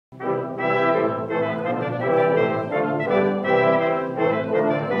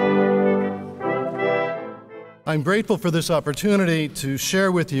I'm grateful for this opportunity to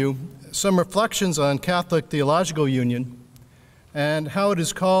share with you some reflections on Catholic Theological Union and how it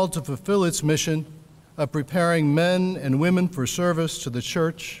is called to fulfill its mission of preparing men and women for service to the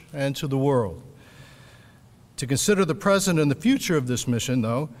Church and to the world. To consider the present and the future of this mission,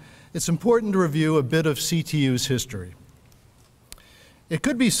 though, it's important to review a bit of CTU's history. It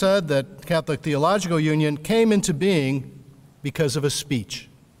could be said that Catholic Theological Union came into being because of a speech.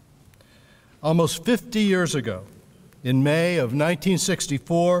 Almost 50 years ago, in May of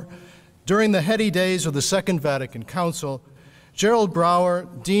 1964, during the heady days of the Second Vatican Council, Gerald Brouwer,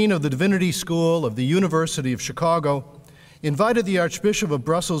 Dean of the Divinity School of the University of Chicago, invited the Archbishop of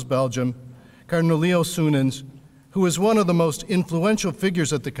Brussels, Belgium, Cardinal Leo Soenens, who was one of the most influential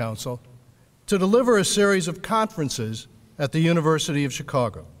figures at the Council, to deliver a series of conferences at the University of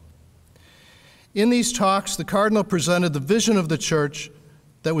Chicago. In these talks, the Cardinal presented the vision of the Church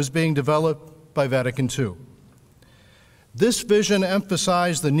that was being developed by Vatican II. This vision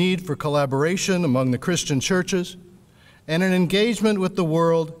emphasized the need for collaboration among the Christian churches and an engagement with the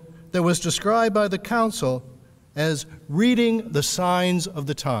world that was described by the Council as reading the signs of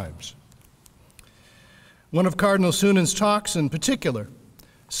the times. One of Cardinal Soenens' talks in particular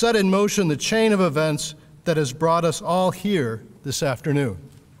set in motion the chain of events that has brought us all here this afternoon.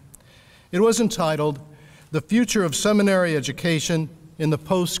 It was entitled, "The Future of Seminary Education in the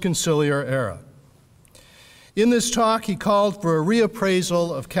Post-Conciliar Era." In this talk, he called for a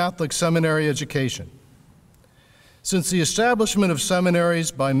reappraisal of Catholic seminary education. Since the establishment of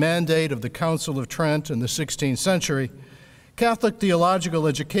seminaries by mandate of the Council of Trent in the 16th century, Catholic theological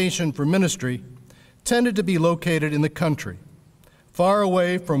education for ministry tended to be located in the country, far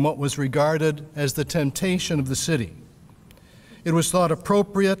away from what was regarded as the temptation of the city. It was thought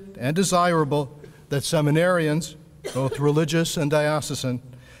appropriate and desirable that seminarians, both religious and diocesan,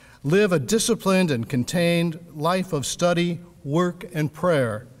 live a disciplined and contained life of study, work, and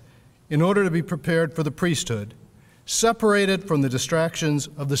prayer in order to be prepared for the priesthood, separated from the distractions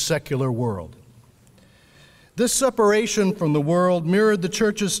of the secular world. This separation from the world mirrored the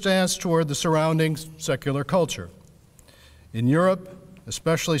Church's stance toward the surrounding secular culture. In Europe,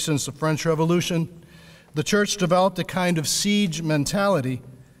 especially since the French Revolution, the Church developed a kind of siege mentality,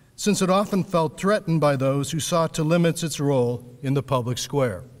 since it often felt threatened by those who sought to limit its role in the public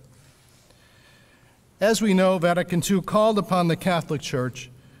square. As we know, Vatican II called upon the Catholic Church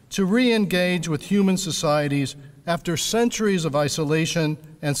to re-engage with human societies after centuries of isolation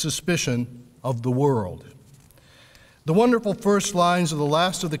and suspicion of the world. The wonderful first lines of the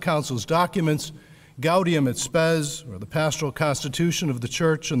last of the Council's documents, Gaudium et Spes, or the Pastoral Constitution of the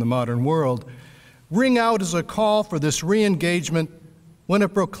Church in the Modern World, ring out as a call for this re-engagement when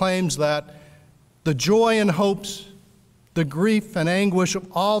it proclaims that the joy and hopes, the grief and anguish of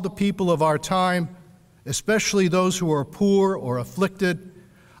all the people of our time, especially those who are poor or afflicted,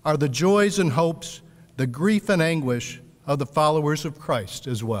 are the joys and hopes, the grief and anguish of the followers of Christ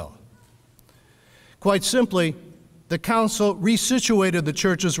as well. Quite simply, the Council resituated the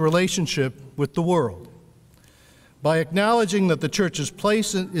Church's relationship with the world. By acknowledging that the Church's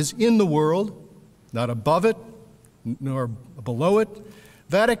place is in the world, not above it, nor below it,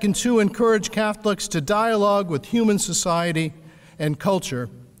 Vatican II encouraged Catholics to dialogue with human society and culture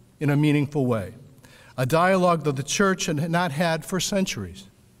in a meaningful way, a dialogue that the Church had not had for centuries.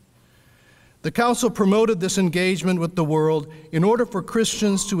 The Council promoted this engagement with the world in order for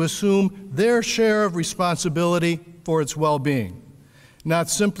Christians to assume their share of responsibility for its well-being, not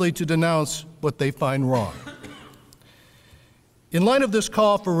simply to denounce what they find wrong. In light of this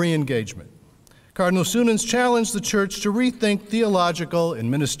call for re-engagement, Cardinal Soenens challenged the Church to rethink theological and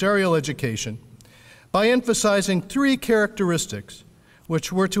ministerial education by emphasizing three characteristics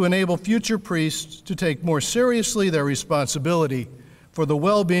which were to enable future priests to take more seriously their responsibility for the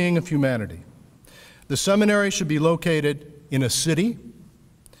well-being of humanity. The seminary should be located in a city,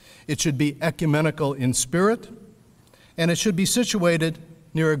 it should be ecumenical in spirit, and it should be situated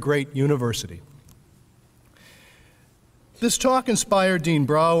near a great university. This talk inspired Dean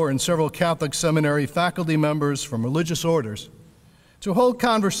Brouwer and several Catholic seminary faculty members from religious orders to hold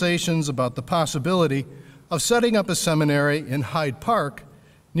conversations about the possibility of setting up a seminary in Hyde Park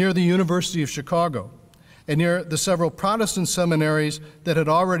near the University of Chicago and near the several Protestant seminaries that had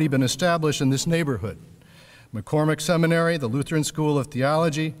already been established in this neighborhood: McCormick Seminary, the Lutheran School of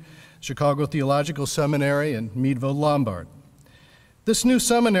Theology, Chicago Theological Seminary, and Meadville Lombard. This new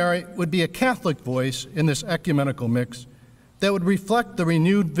seminary would be a Catholic voice in this ecumenical mix that would reflect the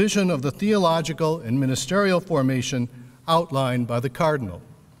renewed vision of the theological and ministerial formation outlined by the Cardinal.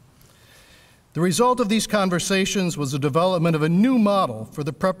 The result of these conversations was the development of a new model for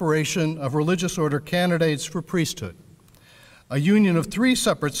the preparation of religious order candidates for priesthood, a union of 3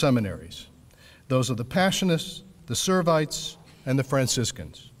 separate seminaries, those of the Passionists, the Servites, and the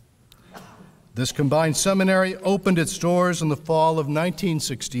Franciscans. This combined seminary opened its doors in the fall of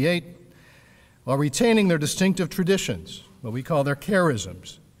 1968 while retaining their distinctive traditions, what we call their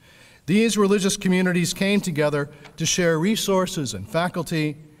charisms. These religious communities came together to share resources and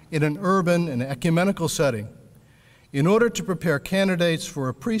faculty in an urban and ecumenical setting in order to prepare candidates for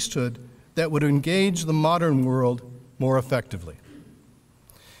a priesthood that would engage the modern world more effectively.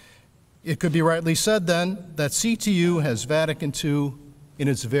 It could be rightly said then that CTU has Vatican II in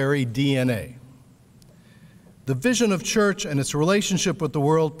its very DNA. The vision of church and its relationship with the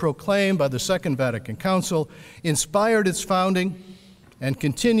world proclaimed by the Second Vatican Council inspired its founding and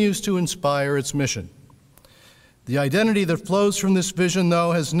continues to inspire its mission. The identity that flows from this vision,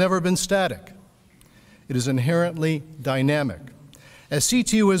 though, has never been static. It is inherently dynamic. As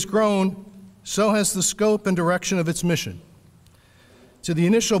CTU has grown, so has the scope and direction of its mission. To the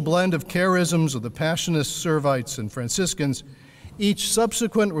initial blend of charisms of the Passionists, Servites, and Franciscans, each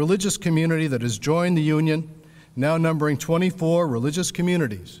subsequent religious community that has joined the union, now numbering 24 religious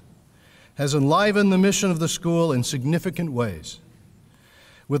communities, has enlivened the mission of the school in significant ways.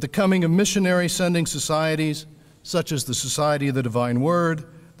 With the coming of missionary sending societies, such as the Society of the Divine Word,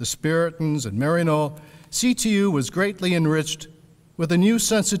 the Spiritans, and Maryknoll, CTU was greatly enriched with a new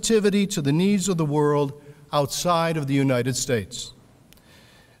sensitivity to the needs of the world outside of the United States.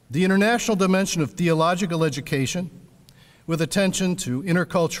 The international dimension of theological education, with attention to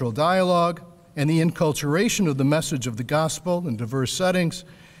intercultural dialogue and the enculturation of the message of the gospel in diverse settings,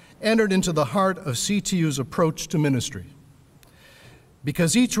 entered into the heart of CTU's approach to ministry.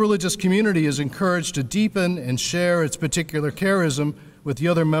 Because each religious community is encouraged to deepen and share its particular charism with the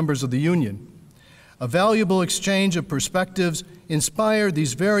other members of the union, a valuable exchange of perspectives inspired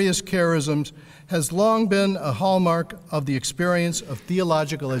these various charisms has long been a hallmark of the experience of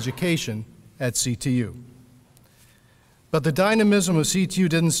theological education at CTU. But the dynamism of CTU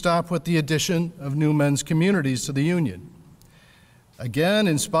didn't stop with the addition of new men's communities to the union. Again,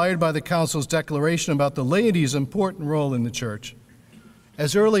 inspired by the Council's declaration about the laity's important role in the church,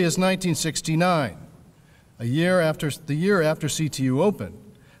 as early as 1969, the year after CTU opened,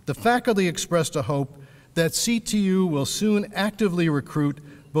 the faculty expressed a hope that CTU will soon actively recruit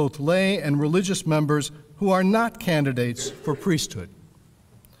both lay and religious members who are not candidates for priesthood.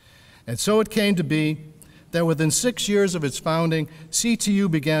 And so it came to be that within 6 years of its founding, CTU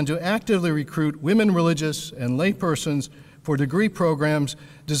began to actively recruit women religious and laypersons for degree programs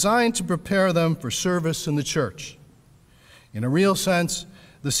designed to prepare them for service in the church. In a real sense,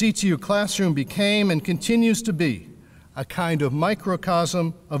 the CTU classroom became and continues to be a kind of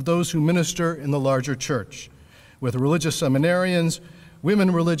microcosm of those who minister in the larger church, with religious seminarians,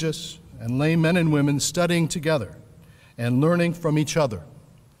 women religious, and lay men and women studying together and learning from each other.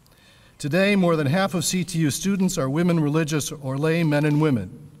 Today, more than half of CTU students are women religious or lay men and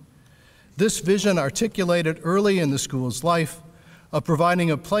women. This vision, articulated early in the school's life, of providing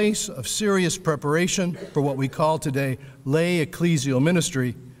a place of serious preparation for what we call today lay ecclesial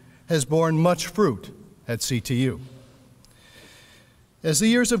ministry, has borne much fruit at CTU. As the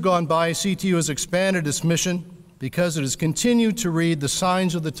years have gone by, CTU has expanded its mission because it has continued to read the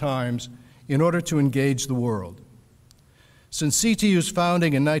signs of the times in order to engage the world. Since CTU's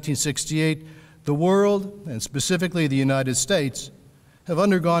founding in 1968, the world, and specifically the United States, have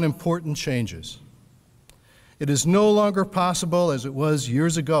undergone important changes. It is no longer possible, as it was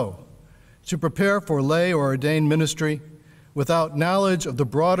years ago, to prepare for lay or ordained ministry without knowledge of the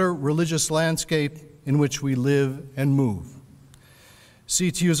broader religious landscape in which we live and move.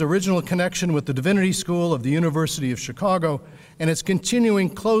 CTU's original connection with the Divinity School of the University of Chicago and its continuing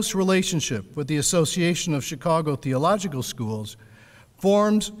close relationship with the Association of Chicago Theological Schools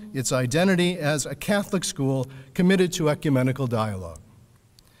forms its identity as a Catholic school committed to ecumenical dialogue.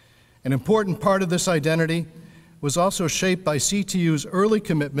 An important part of this identity was also shaped by CTU's early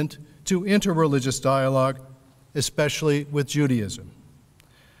commitment to interreligious dialogue, especially with Judaism.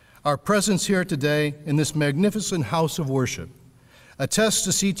 Our presence here today in this magnificent house of worship attests to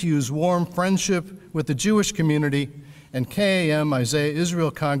CTU's warm friendship with the Jewish community and KAM Isaiah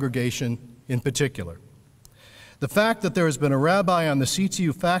Israel congregation in particular. The fact that there has been a rabbi on the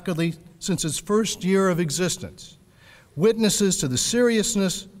CTU faculty since its first year of existence witnesses to the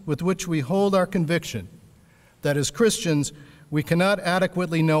seriousness with which we hold our conviction that as Christians, we cannot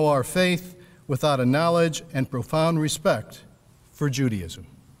adequately know our faith without a knowledge and profound respect for Judaism.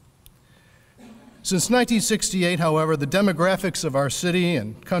 Since 1968, however, the demographics of our city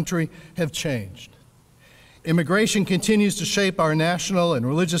and country have changed. Immigration continues to shape our national and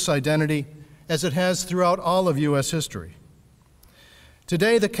religious identity as it has throughout all of U.S. history.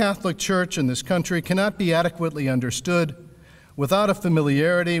 Today, the Catholic Church in this country cannot be adequately understood without a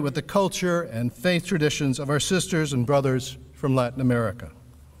familiarity with the culture and faith traditions of our sisters and brothers from Latin America.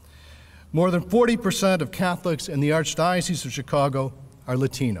 More than 40% of Catholics in the Archdiocese of Chicago are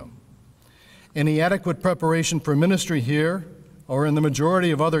Latino. Any adequate preparation for ministry here, or in the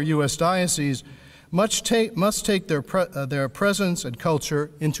majority of other U.S. dioceses, must take their presence and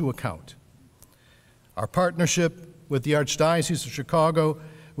culture into account. Our partnership with the Archdiocese of Chicago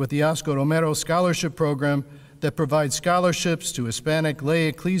with the Oscar Romero Scholarship Program that provides scholarships to Hispanic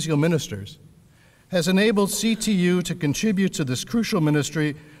lay ecclesial ministers has enabled CTU to contribute to this crucial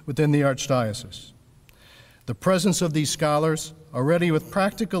ministry within the Archdiocese. The presence of these scholars, already with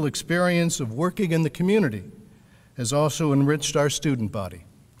practical experience of working in the community, has also enriched our student body.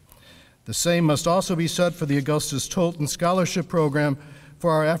 The same must also be said for the Augustus Tolton Scholarship Program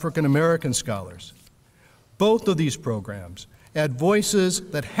for our African American scholars. Both of these programs add voices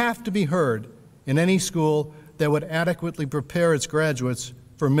that have to be heard in any school that would adequately prepare its graduates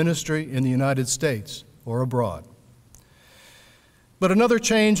for ministry in the United States or abroad. But another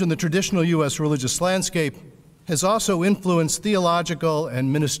change in the traditional U.S. religious landscape has also influenced theological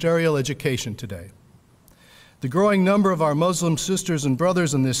and ministerial education today. The growing number of our Muslim sisters and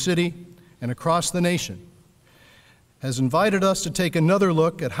brothers in this city and across the nation has invited us to take another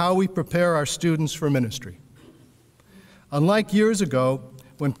look at how we prepare our students for ministry. Unlike years ago,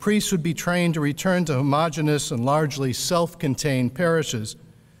 when priests would be trained to return to homogeneous and largely self-contained parishes,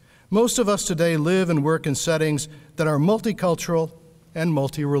 most of us today live and work in settings that are multicultural and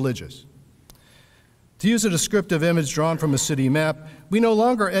multi-religious. To use a descriptive image drawn from a city map, we no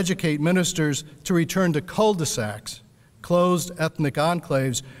longer educate ministers to return to cul-de-sacs, closed ethnic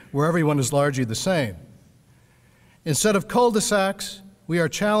enclaves where everyone is largely the same. Instead of cul-de-sacs, we are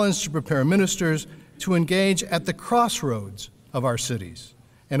challenged to prepare ministers to engage at the crossroads of our cities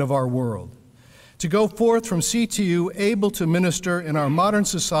and of our world, to go forth from CTU able to minister in our modern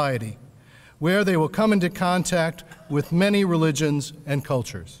society where they will come into contact with many religions and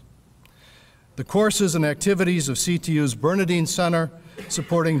cultures. The courses and activities of CTU's Bernardine Center,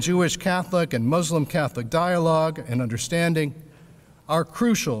 supporting Jewish Catholic and Muslim Catholic dialogue and understanding, are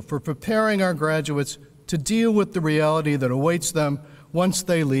crucial for preparing our graduates to deal with the reality that awaits them once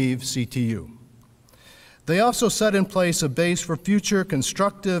they leave CTU. They also set in place a base for future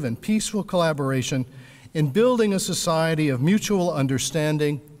constructive and peaceful collaboration in building a society of mutual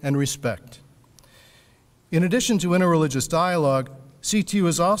understanding and respect. In addition to interreligious dialogue, CTU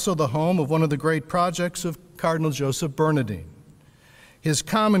is also the home of one of the great projects of Cardinal Joseph Bernardine. His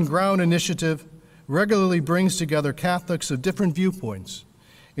Common Ground initiative regularly brings together Catholics of different viewpoints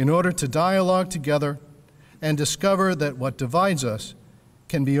in order to dialogue together and discover that what divides us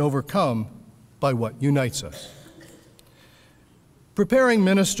can be overcome by what unites us. Preparing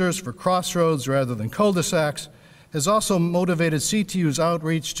ministers for crossroads rather than cul-de-sacs has also motivated CTU's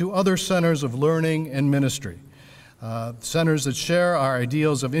outreach to other centers of learning and ministry, centers that share our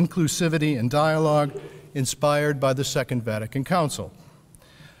ideals of inclusivity and dialogue inspired by the Second Vatican Council.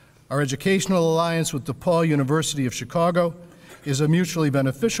 Our educational alliance with DePaul University of Chicago is a mutually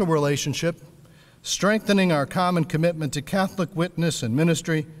beneficial relationship, strengthening our common commitment to Catholic witness and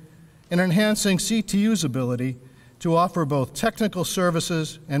ministry and enhancing CTU's ability to offer both technical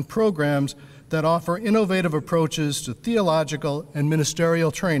services and programs that offer innovative approaches to theological and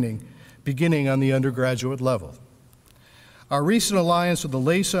ministerial training beginning on the undergraduate level. Our recent alliance with the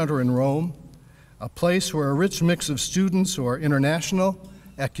Lay Center in Rome, a place where a rich mix of students who are international,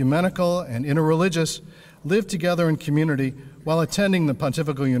 ecumenical, and interreligious live together in community while attending the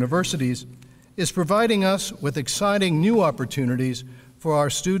pontifical universities, is providing us with exciting new opportunities for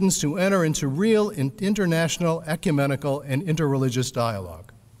our students to enter into real international, ecumenical, and interreligious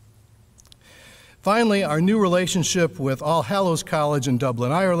dialogue. Finally, our new relationship with All Hallows College in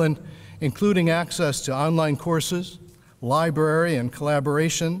Dublin, Ireland, including access to online courses, library and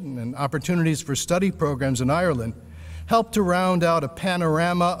collaboration, and opportunities for study programs in Ireland, helped to round out a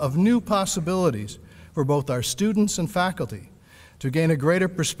panorama of new possibilities for both our students and faculty to gain a greater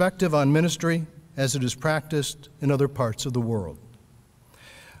perspective on ministry as it is practiced in other parts of the world.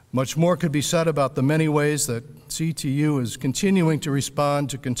 Much more could be said about the many ways that CTU is continuing to respond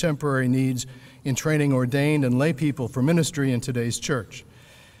to contemporary needs in training ordained and lay people for ministry in today's church.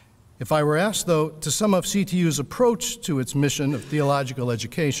 If I were asked, though, to sum up CTU's approach to its mission of theological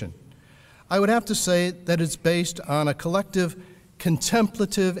education, I would have to say that it's based on a collective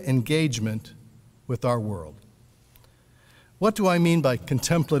contemplative engagement with our world. What do I mean by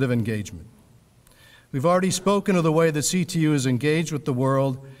contemplative engagement? We've already spoken of the way that CTU is engaged with the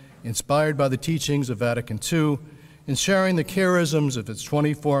world, inspired by the teachings of Vatican II, in sharing the charisms of its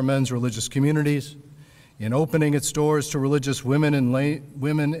 24 men's religious communities, in opening its doors to religious women and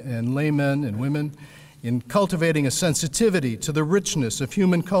laymen and women, in cultivating a sensitivity to the richness of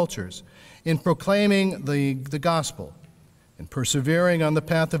human cultures, in proclaiming the gospel, in persevering on the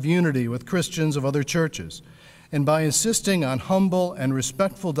path of unity with Christians of other churches, and by insisting on humble and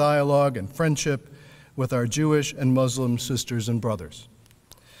respectful dialogue and friendship with our Jewish and Muslim sisters and brothers.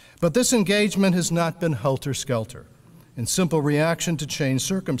 But this engagement has not been helter-skelter, in simple reaction to changed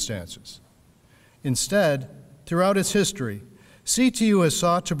circumstances. Instead, throughout its history, CTU has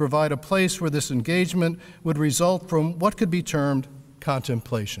sought to provide a place where this engagement would result from what could be termed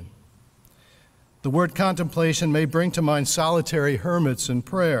contemplation. The word contemplation may bring to mind solitary hermits in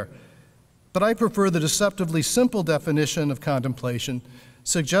prayer, but I prefer the deceptively simple definition of contemplation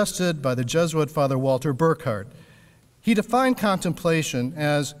suggested by the Jesuit Father Walter Burkhardt. He defined contemplation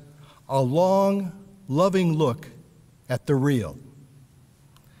as a long, loving look at the real.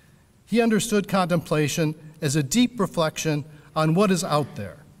 He understood contemplation as a deep reflection on what is out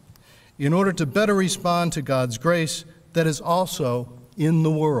there in order to better respond to God's grace that is also in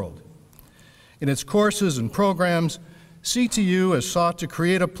the world. In its courses and programs, CTU has sought to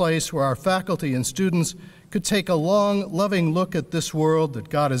create a place where our faculty and students could take a long, loving look at this world that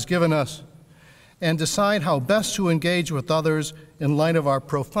God has given us and decide how best to engage with others in light of our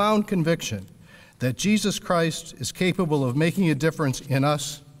profound conviction that Jesus Christ is capable of making a difference in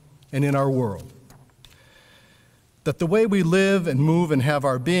us and in our world. That the way we live and move and have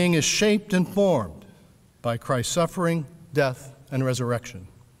our being is shaped and formed by Christ's suffering, death, and resurrection.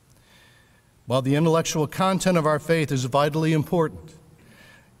 While the intellectual content of our faith is vitally important,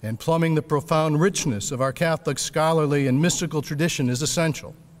 and plumbing the profound richness of our Catholic scholarly and mystical tradition is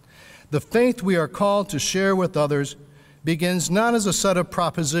essential, the faith we are called to share with others begins not as a set of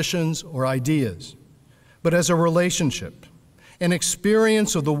propositions or ideas, but as a relationship, an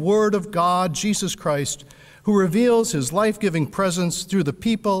experience of the Word of God, Jesus Christ, who reveals his life-giving presence through the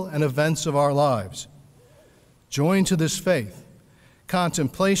people and events of our lives. Joined to this faith,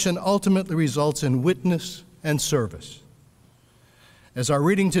 contemplation ultimately results in witness and service. As our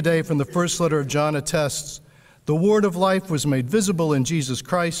reading today from the first letter of John attests, the Word of life was made visible in Jesus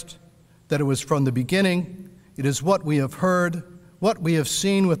Christ, that it was from the beginning. It is what we have heard, what we have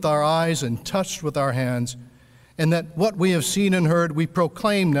seen with our eyes and touched with our hands, and that what we have seen and heard we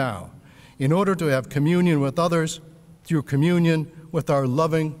proclaim now, in order to have communion with others through communion with our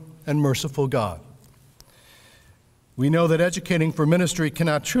loving and merciful God. We know that educating for ministry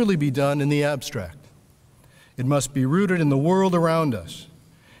cannot truly be done in the abstract. It must be rooted in the world around us,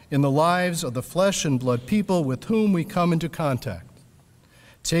 in the lives of the flesh and blood people with whom we come into contact,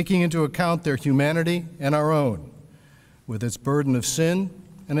 taking into account their humanity and our own, with its burden of sin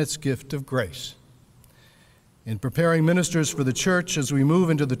and its gift of grace. In preparing ministers for the church as we move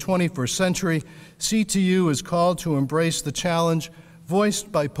into the 21st century, CTU is called to embrace the challenge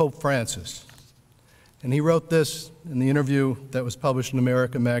voiced by Pope Francis. And he wrote this in the interview that was published in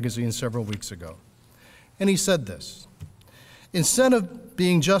America magazine several weeks ago. And he said this: instead of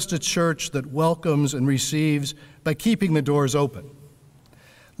being just a church that welcomes and receives by keeping the doors open,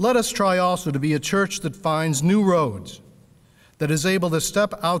 let us try also to be a church that finds new roads, that is able to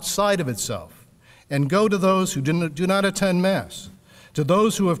step outside of itself and go to those who do not attend Mass, to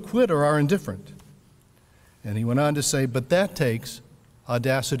those who have quit or are indifferent. And he went on to say, but that takes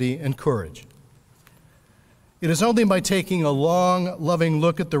audacity and courage. It is only by taking a long, loving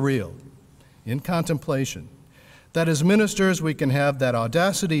look at the real, in contemplation, that as ministers we can have that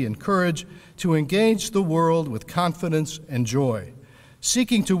audacity and courage to engage the world with confidence and joy,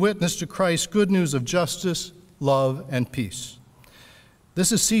 seeking to witness to Christ's good news of justice, love, and peace.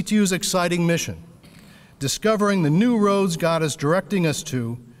 This is CTU's exciting mission, discovering the new roads God is directing us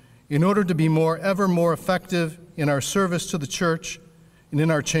to in order to be ever more effective in our service to the church and in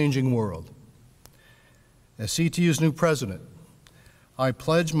our changing world. As CTU's new president, I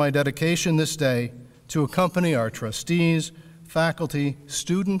pledge my dedication this day to accompany our trustees, faculty,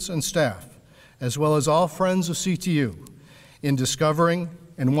 students, and staff, as well as all friends of CTU, in discovering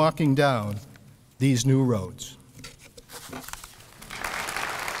and walking down these new roads.